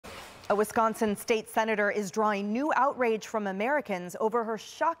A Wisconsin state senator is drawing new outrage from Americans over her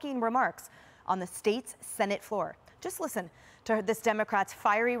shocking remarks on the state's Senate floor. Just listen to this Democrat's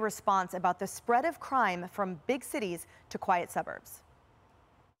fiery response about the spread of crime from big cities to quiet suburbs.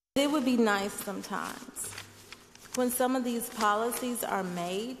 It would be nice sometimes when some of these policies are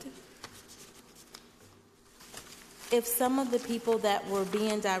made, if some of the people that were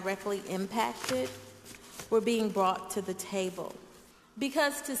being directly impacted were being brought to the table.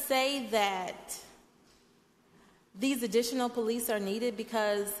 Because to say that these additional police are needed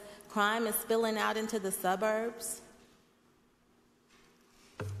because crime is spilling out into the suburbs,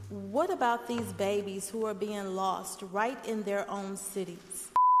 what about these babies who are being lost right in their own cities?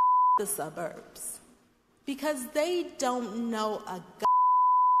 The suburbs. Because they don't know a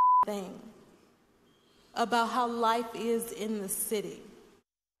thing about how life is in the city.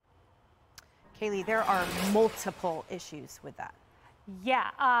 Kaylee, there are multiple issues with that. Yeah,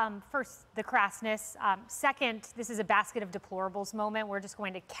 first, the crassness. Second, this is a basket of deplorables moment. We're just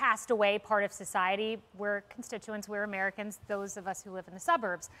going to cast away part of society. We're constituents, we're Americans, those of us who live in the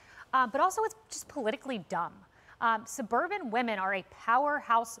suburbs. But also, it's just politically dumb. Suburban women are a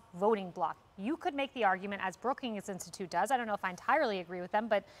powerhouse voting bloc. You could make the argument, as Brookings Institute does, I don't know if I entirely agree with them,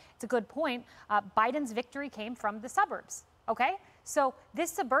 but it's a good point. Biden's victory came from the suburbs, okay? So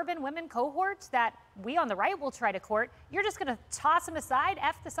this suburban women cohort that we on the right will try to court, you're just going to toss them aside,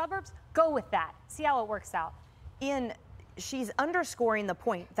 F the suburbs, go with that. See how it works out. Ian, she's underscoring the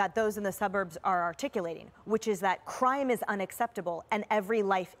point that those in the suburbs are articulating, which is that crime is unacceptable and every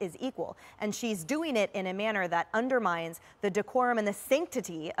life is equal. And she's doing it in a manner that undermines the decorum and the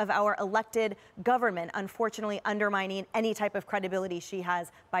sanctity of our elected government, unfortunately undermining any type of credibility she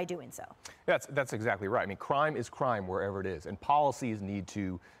has by doing so. That's exactly right. I mean, crime is crime wherever it is, and policies need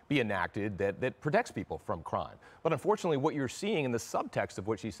to be enacted that protects people from crime. But unfortunately, what you're seeing in the subtext of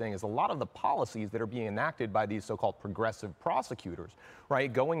what she's saying is a lot of the policies that are being enacted by these so-called progressive prosecutors,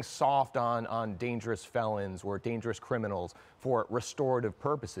 right, going soft on dangerous felons or dangerous criminals for restorative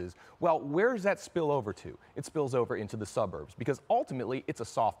purposes. Well, where does that spill over to? It spills over into the suburbs because ultimately it's a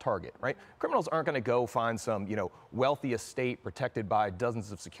soft target, right? Criminals aren't going to go find some, wealthy estate protected by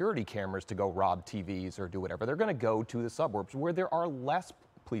dozens of security cameras to go rob TVs or do whatever. They're going to go to the suburbs where there are less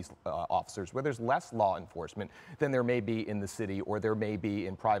police officers, where there's less law enforcement than there may be in the city or there may be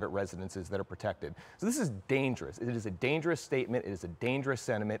in private residences that are protected. So this is dangerous. It is a dangerous statement. It is a dangerous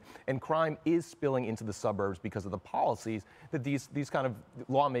sentiment. And crime is spilling into the suburbs because of the policies that these kind of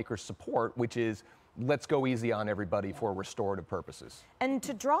lawmakers support, which is let's go easy on everybody for restorative purposes. And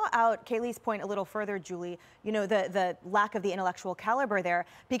to draw out Kaylee's point a little further, Julie, the lack of the intellectual caliber there,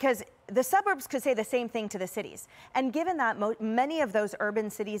 because the suburbs could say the same thing to the cities. And given that many of those urban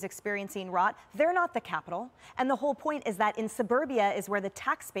cities experiencing rot, they're not the capital. And the whole point is that in suburbia is where the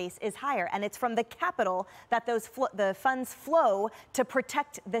tax base is higher. And it's from the capital that the funds flow to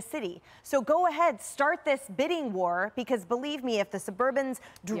protect the city. So go ahead, start this bidding war, because believe me, if the suburbans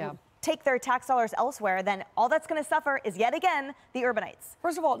take their tax dollars elsewhere, then all that's going to suffer is yet again the urbanites.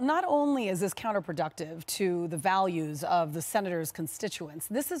 First of all, not only is this counterproductive to the values of the senator's constituents,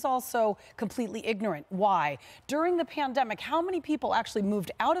 this is also completely ignorant. Why? During the pandemic, how many people actually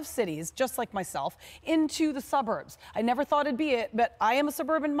moved out of cities, just like myself, into the suburbs? I never thought it'd be it, but I am a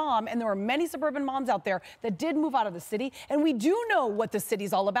suburban mom, and there are many suburban moms out there that did move out of the city, and we do know what the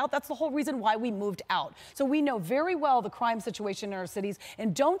city's all about. That's the whole reason why we moved out. So we know very well the crime situation in our cities,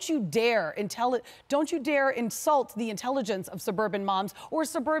 and don't you dare insult the intelligence of suburban moms or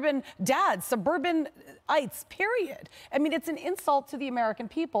suburban dads, suburbanites, period. I mean, it's an insult to the American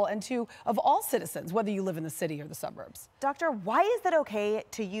people and of all citizens, whether you live in the city or the suburbs. Doctor, why is it okay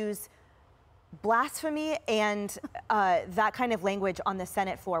to use blasphemy and that kind of language on the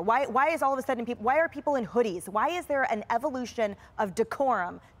Senate floor? Why is all of a sudden why are people in hoodies? Why is there an evolution of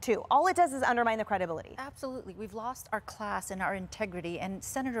decorum too? All it does is undermine the credibility. Absolutely. We've lost our class and our integrity. And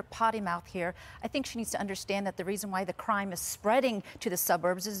Senator Pottymouth here, I think she needs to understand that the reason why the crime is spreading to the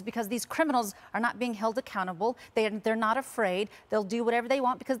suburbs is because these criminals are not being held accountable. They're not afraid. They'll do whatever they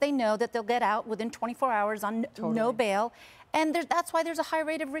want because they know that they'll get out within 24 hours on no bail. And that's why there's a high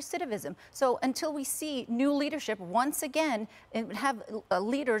rate of recidivism. So until we see new leadership once again and have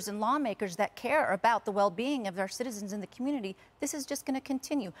leaders and lawmakers that care about the well-being of our citizens in the community, this is just going to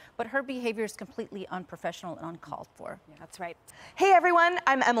continue. But her behavior is completely unprofessional and uncalled for. Yeah, that's right. Hey, everyone.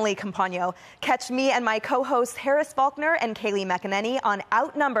 I'm Emily Campagno. Catch me and my co-hosts Harris Faulkner and Kaylee McEnany on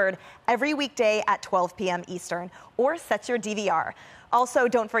Outnumbered every weekday at 12 p.m. Eastern, or set your DVR. Also,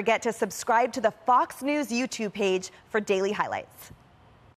 don't forget to subscribe to the Fox News YouTube page for daily highlights.